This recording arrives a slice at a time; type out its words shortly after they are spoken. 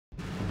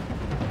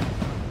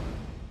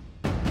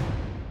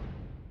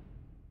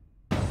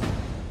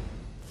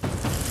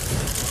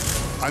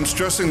I'm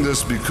stressing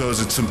this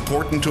because it's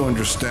important to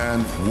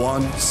understand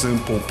one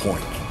simple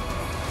point.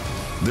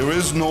 There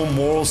is no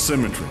moral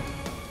symmetry.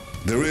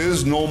 There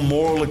is no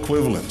moral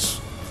equivalence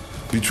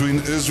between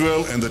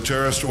Israel and the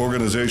terrorist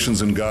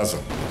organizations in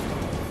Gaza.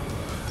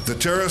 The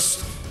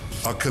terrorists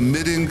are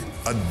committing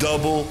a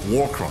double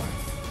war crime.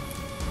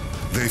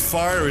 They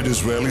fire at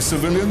Israeli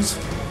civilians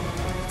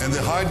and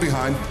they hide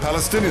behind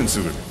Palestinian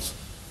civilians.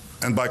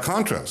 And by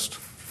contrast,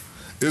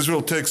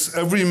 Israel takes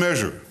every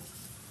measure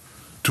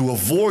to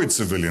avoid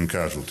civilian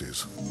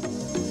casualties.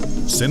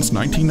 Since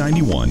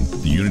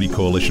 1991, the Unity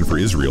Coalition for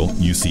Israel,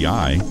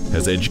 UCI,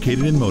 has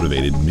educated and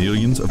motivated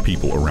millions of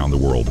people around the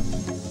world.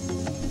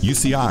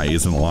 UCI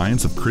is an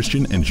alliance of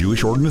Christian and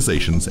Jewish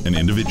organizations and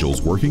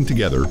individuals working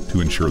together to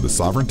ensure the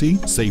sovereignty,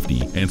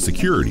 safety, and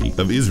security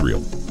of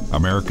Israel,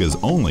 America's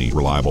only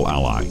reliable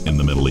ally in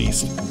the Middle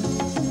East.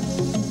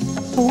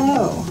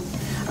 Hello,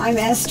 I'm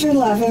Esther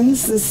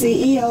Levens, the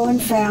CEO and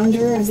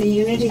founder of the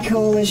Unity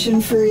Coalition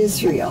for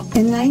Israel.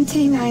 In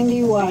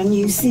 1991,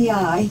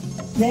 UCI,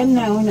 then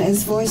known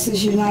as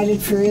Voices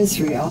United for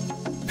Israel,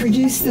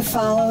 produced the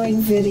following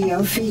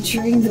video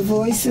featuring the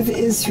voice of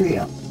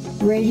Israel,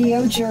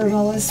 radio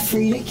journalist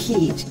Frida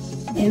Keet,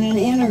 in an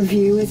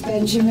interview with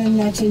Benjamin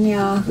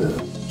Netanyahu.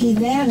 He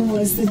then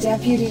was the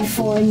Deputy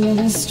Foreign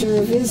Minister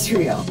of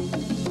Israel.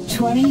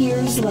 20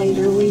 years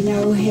later, we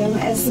know him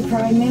as the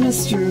Prime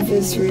Minister of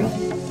Israel,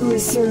 who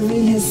is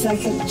serving his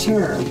second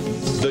term.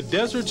 The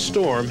Desert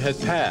Storm had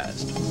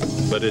passed,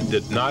 but it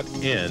did not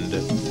end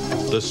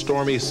the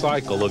stormy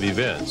cycle of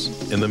events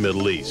in the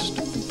Middle East.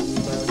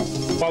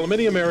 While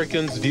many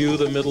Americans view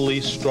the Middle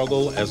East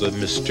struggle as a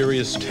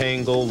mysterious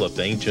tangle of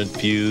ancient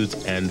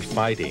feuds and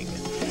fighting,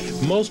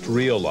 most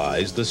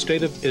realize the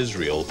State of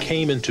Israel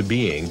came into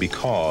being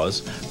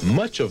because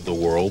much of the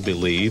world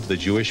believed the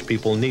Jewish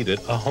people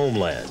needed a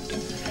homeland,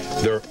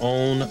 their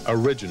own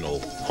original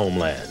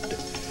homeland.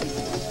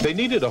 They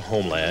needed a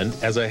homeland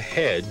as a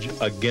hedge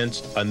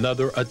against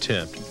another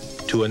attempt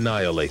to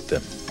annihilate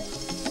them.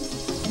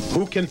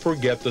 Who can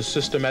forget the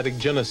systematic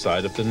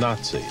genocide of the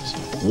Nazis?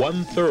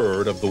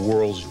 1/3 of the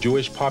world's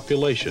Jewish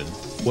population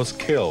was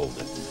killed.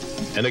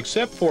 And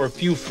except for a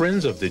few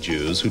friends of the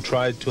Jews who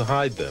tried to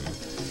hide them,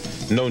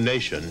 no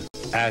nation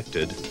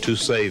acted to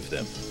save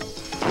them.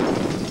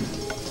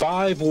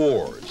 5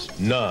 wars,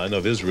 none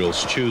of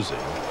Israel's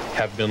choosing,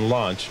 have been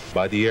launched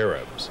by the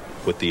Arabs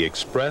with the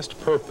expressed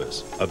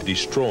purpose of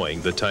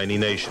destroying the tiny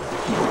nation.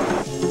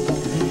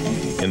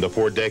 In the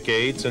 4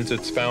 decades since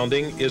its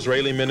founding,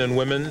 Israeli men and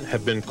women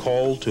have been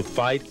called to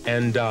fight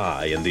and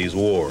die in these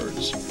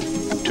wars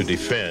to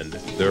defend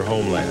their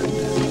homeland.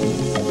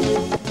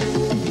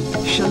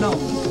 Shalom.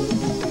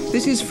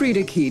 This is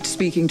Frida Keet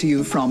speaking to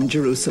you from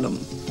Jerusalem.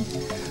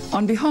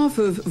 On behalf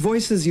of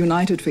Voices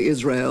United for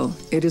Israel,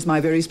 it is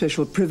my very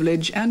special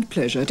privilege and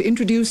pleasure to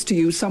introduce to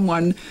you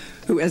someone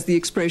who, as the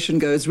expression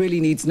goes, really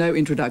needs no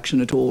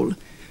introduction at all,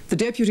 the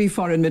Deputy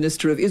Foreign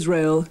Minister of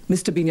Israel,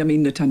 Mr.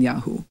 Benjamin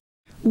Netanyahu.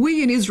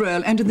 We in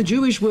Israel and in the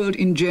Jewish world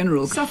in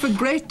general suffer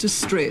great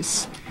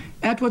distress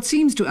at what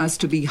seems to us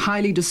to be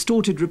highly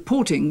distorted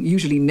reporting,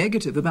 usually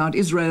negative, about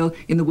Israel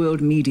in the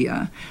world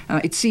media.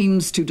 It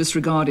seems to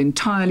disregard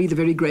entirely the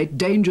very great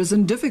dangers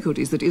and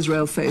difficulties that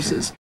Israel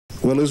faces.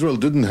 Well, Israel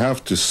didn't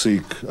have to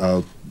seek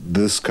out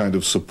this kind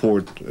of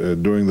support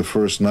during the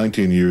first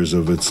 19 years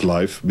of its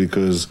life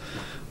because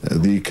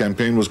the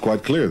campaign was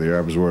quite clear. The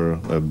Arabs were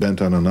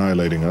bent on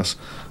annihilating us,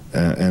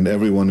 and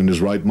everyone in his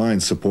right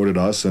mind supported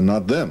us and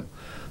not them.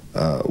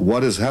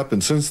 What has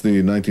happened since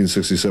the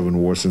 1967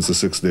 war, since the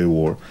Six-Day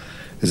War,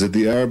 is that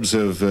the Arabs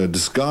have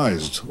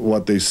disguised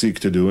what they seek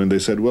to do, and they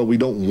said, well, we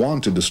don't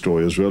want to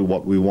destroy Israel.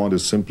 What we want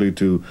is simply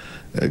to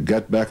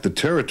get back the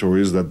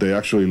territories that they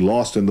actually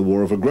lost in the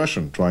war of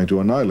aggression, trying to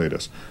annihilate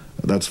us.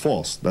 That's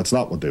false. That's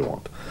not what they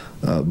want.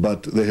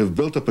 But they have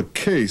built up a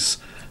case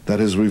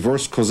that has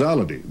reversed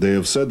causality. They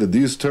have said that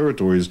these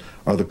territories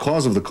are the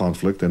cause of the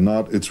conflict and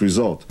not its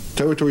result.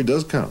 Territory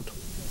does count.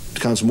 It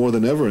counts more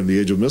than ever in the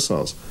age of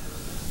missiles.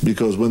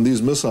 Because when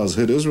these missiles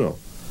hit Israel,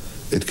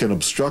 it can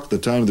obstruct the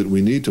time that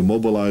we need to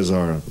mobilize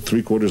our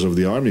 3/4 of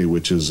the army,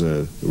 which is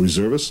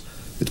reservists.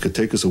 It could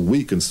take us a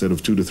week instead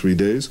of 2 to 3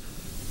 days.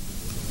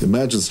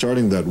 Imagine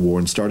starting that war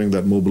and starting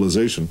that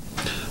mobilization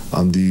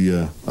on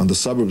the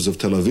suburbs of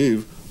Tel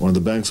Aviv or on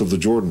the banks of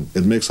the Jordan.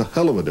 It makes a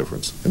hell of a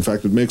difference. In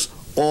fact, it makes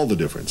all the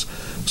difference.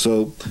 So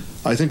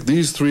I think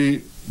these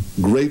 3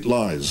 great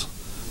lies,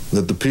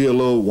 that the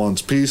PLO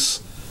wants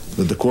peace,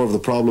 that the core of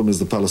the problem is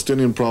the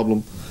Palestinian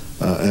problem,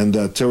 and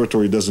that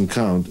territory doesn't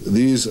count.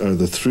 These are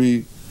the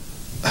 3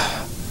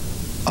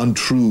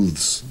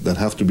 untruths that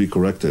have to be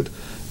corrected,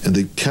 and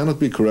they cannot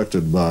be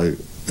corrected by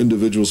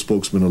individual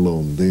spokesmen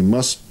alone. They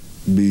must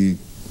be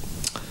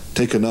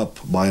taken up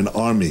by an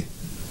army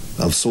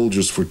of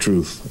soldiers for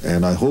truth,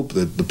 and I hope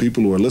that the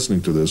people who are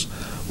listening to this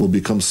will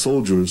become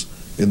soldiers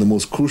in the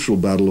most crucial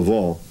battle of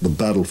all, the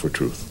battle for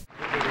truth.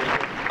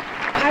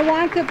 I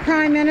want the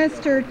Prime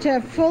Minister to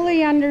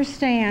fully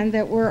understand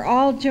that we're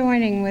all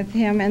joining with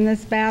him in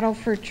this battle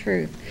for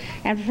truth.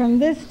 And from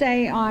this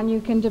day on, you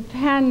can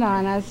depend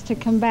on us to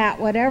combat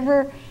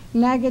whatever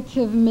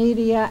negative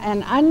media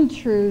and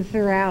untruths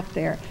are out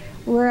there.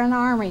 We're an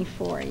army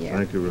for you.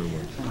 Thank you very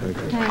much.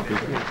 Thank you.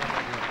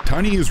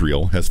 Tiny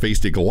Israel has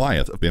faced a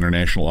Goliath of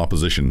international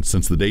opposition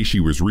since the day she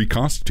was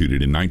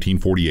reconstituted in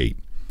 1948.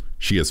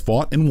 She has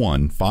fought and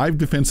won 5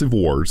 defensive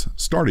wars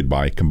started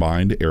by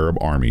combined Arab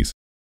armies.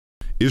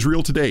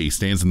 Israel today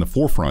stands in the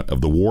forefront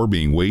of the war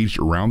being waged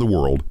around the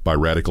world by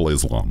radical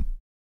Islam.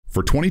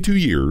 For 22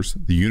 years,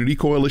 the Unity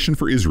Coalition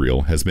for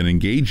Israel has been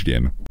engaged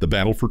in the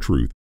battle for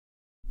truth.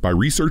 By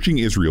researching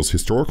Israel's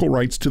historical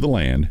rights to the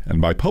land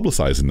and by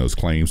publicizing those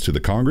claims to the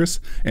Congress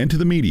and to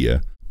the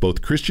media,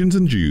 both Christians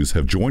and Jews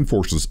have joined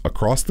forces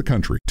across the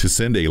country to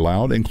send a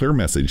loud and clear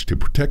message to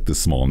protect this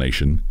small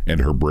nation and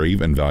her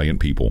brave and valiant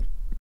people.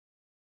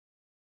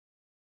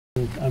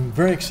 I'm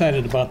very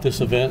excited about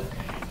this event,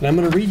 and I'm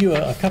going to read you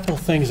a couple of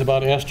things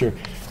about Esther.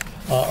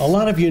 A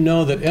lot of you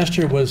know that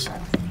Esther was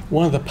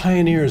one of the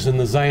pioneers in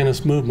the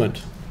Zionist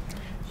movement,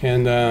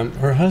 and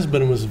her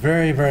husband was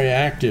very, very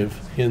active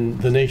in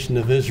the nation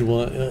of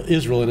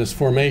Israel and its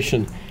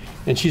formation,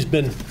 and she's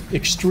been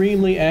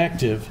extremely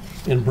active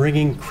in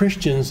bringing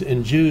Christians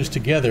and Jews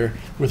together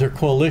with her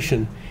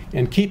coalition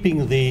and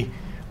keeping the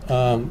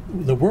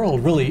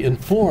world really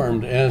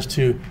informed as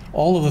to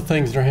all of the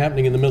things that are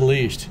happening in the Middle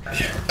East.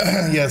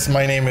 Yes,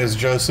 my name is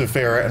Joseph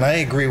Farah, and I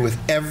agree with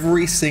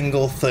every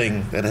single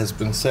thing that has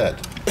been said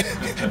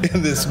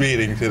in this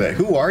meeting today.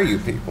 Who are you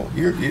people?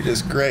 You're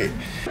just great.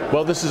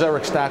 Well, this is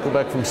Eric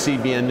Stakelbeck from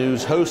CBN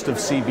News, host of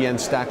CBN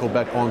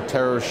Stakelbeck on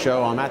Terror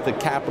show. I'm at the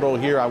Capitol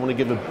here. I want to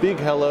give a big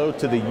hello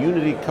to the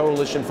Unity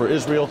Coalition for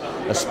Israel,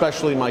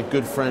 especially my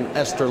good friend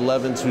Esther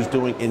Levens, who's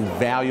doing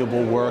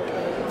invaluable work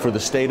for the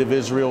state of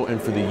Israel and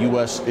for the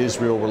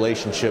U.S.-Israel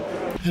relationship.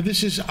 And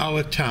this is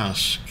our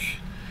task,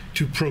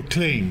 to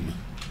proclaim,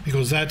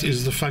 because that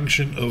is the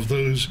function of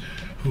those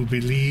who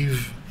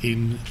believe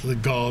in the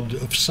God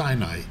of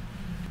Sinai.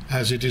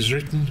 As it is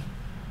written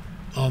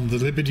on the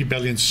Liberty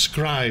Bell,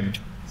 inscribed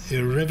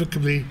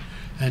irrevocably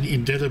and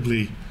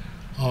indelibly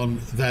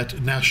on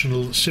that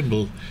national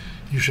symbol,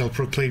 you shall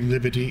proclaim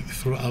liberty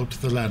throughout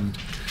the land.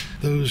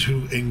 Those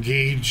who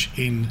engage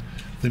in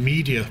the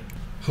media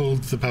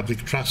hold the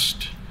public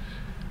trust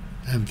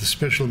and the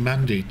special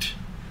mandate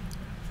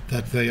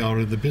that they are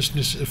in the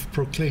business of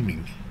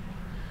proclaiming.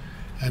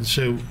 And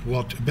so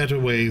what better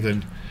way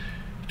than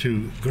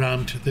to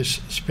grant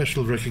this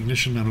special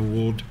recognition and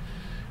award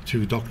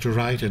to Dr.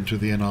 Wright and to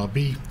the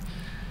NRB.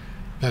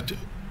 But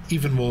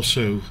even more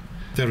so,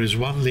 there is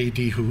one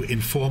lady who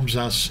informs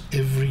us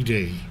every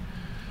day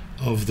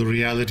of the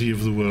reality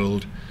of the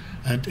world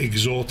and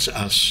exhorts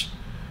us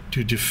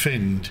to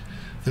defend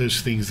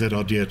those things that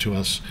are dear to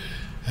us.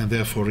 And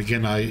therefore,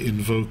 again, I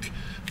invoke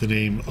the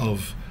name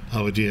of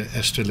our dear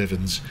Esther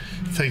Levens.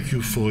 Thank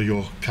you for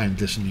your kind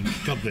listening.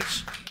 God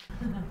bless.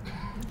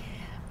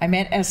 I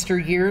met Esther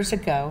years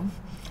ago,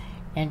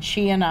 and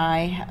she and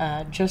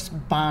I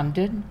just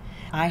bonded.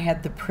 I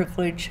had the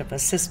privilege of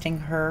assisting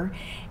her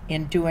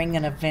in doing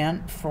an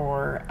event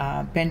for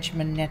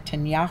Benjamin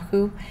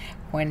Netanyahu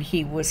when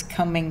he was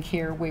coming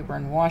here. We were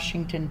in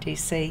Washington,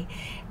 D.C.,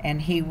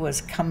 and he was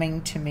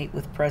coming to meet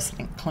with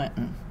President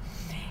Clinton.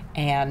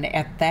 And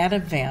at that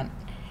event,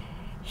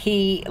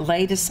 he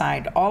laid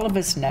aside all of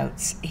his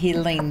notes. He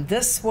leaned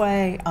this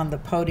way on the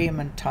podium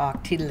and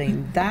talked. He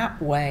leaned that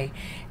way.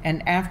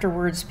 And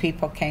afterwards,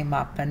 people came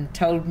up and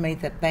told me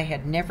that they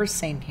had never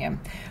seen him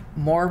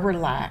more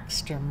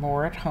relaxed or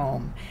more at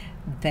home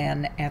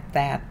than at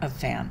that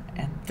event.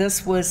 And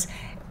this was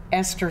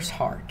Esther's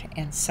heart.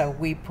 And so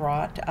we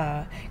brought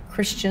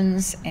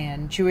Christians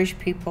and Jewish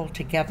people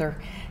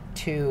together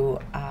to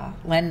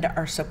lend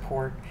our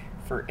support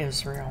for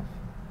Israel.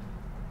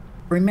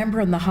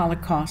 Remember in the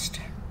Holocaust,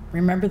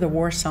 remember the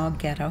Warsaw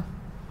Ghetto?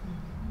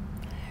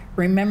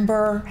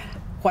 Remember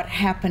what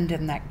happened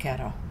in that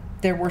ghetto.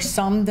 There were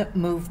some that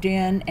moved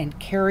in and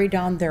carried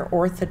on their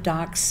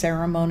Orthodox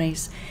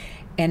ceremonies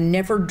and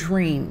never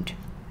dreamed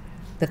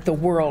that the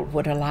world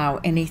would allow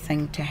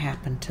anything to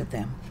happen to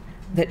them,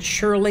 that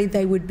surely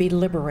they would be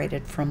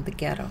liberated from the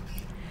ghetto.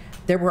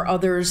 There were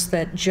others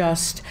that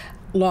just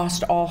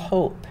lost all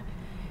hope,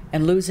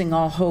 and losing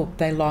all hope,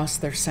 they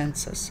lost their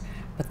senses.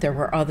 But there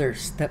were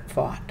others that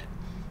fought.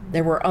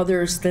 There were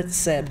others that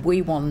said,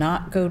 we will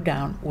not go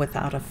down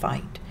without a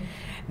fight.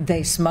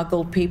 They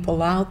smuggled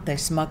people out, they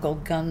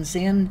smuggled guns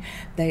in,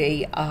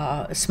 they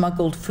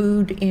smuggled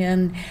food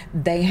in.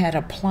 They had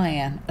a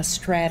plan, a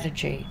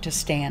strategy to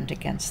stand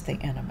against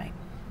the enemy.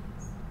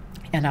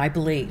 And I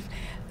believe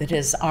that it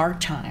is our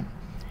time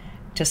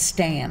to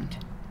stand,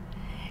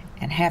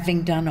 and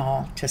having done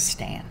all, to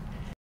stand.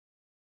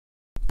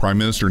 Prime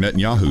Minister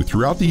Netanyahu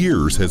throughout the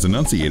years has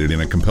enunciated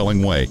in a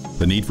compelling way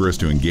the need for us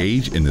to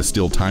engage in this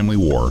still timely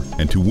war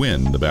and to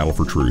win the battle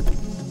for truth.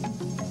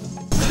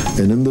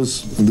 And in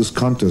this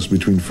contest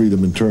between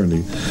freedom and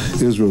tyranny,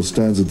 Israel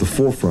stands at the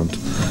forefront,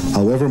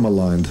 however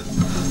maligned,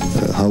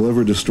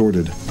 however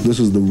distorted. This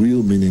is the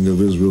real meaning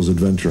of Israel's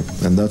adventure.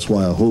 And that's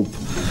why I hope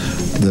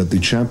that the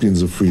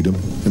champions of freedom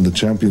and the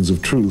champions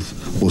of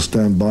truth will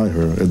stand by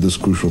her at this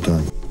crucial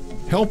time.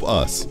 Help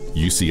us,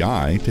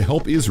 UCI, to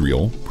help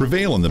Israel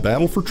prevail in the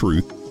battle for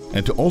truth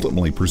and to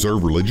ultimately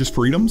preserve religious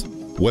freedoms,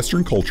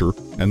 Western culture,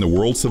 and the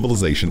world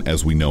civilization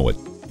as we know it.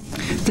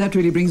 That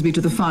really brings me to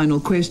the final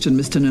question,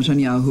 Mr.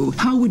 Netanyahu.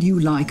 How would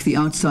you like the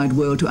outside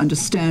world to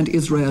understand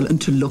Israel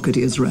and to look at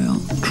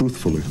Israel?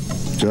 Truthfully,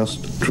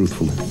 just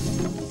truthfully.